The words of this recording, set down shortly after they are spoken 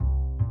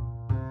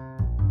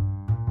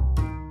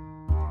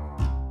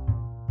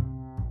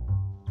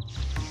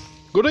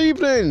Good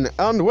evening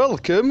and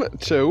welcome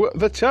to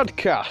the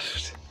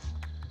Tadcast.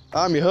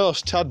 I'm your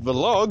host Tad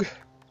Vlog,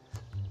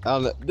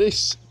 and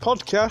this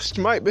podcast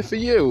might be for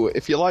you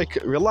if you like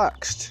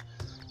relaxed,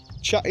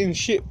 chatting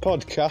shit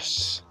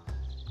podcasts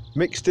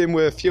mixed in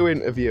with a few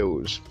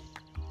interviews.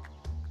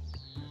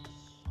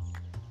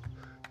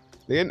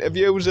 The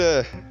interviews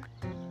are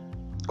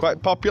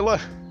quite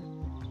popular.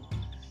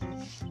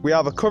 We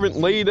have a current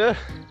leader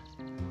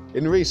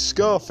in Rhys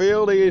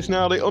Schofield. He is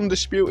now the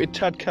undisputed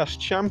Tadcast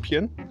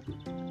champion.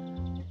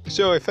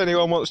 So if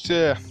anyone wants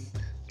to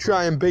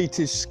try and beat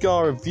his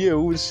score of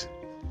views,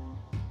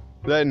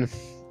 then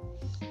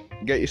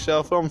get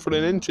yourself on for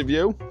an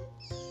interview.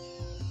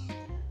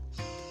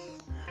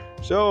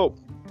 So,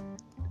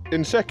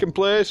 in second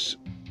place,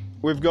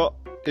 we've got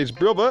his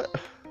brother,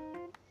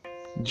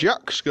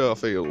 Jack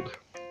Schofield.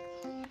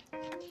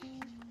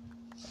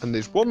 And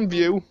there's one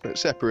view that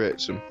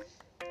separates them.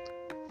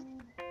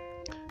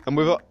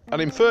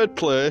 And in third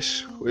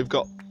place, we've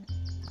got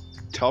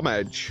Tom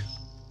Edge.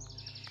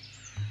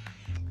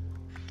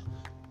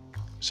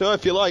 So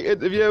if you like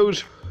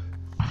interviews,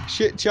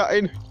 shit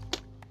chatting,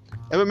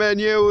 MMA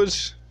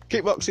news,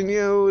 kickboxing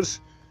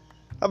news,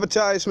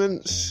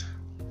 advertisements,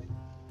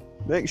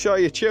 make sure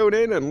you tune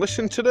in and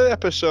listen to the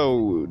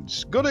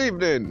episodes. Good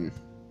evening.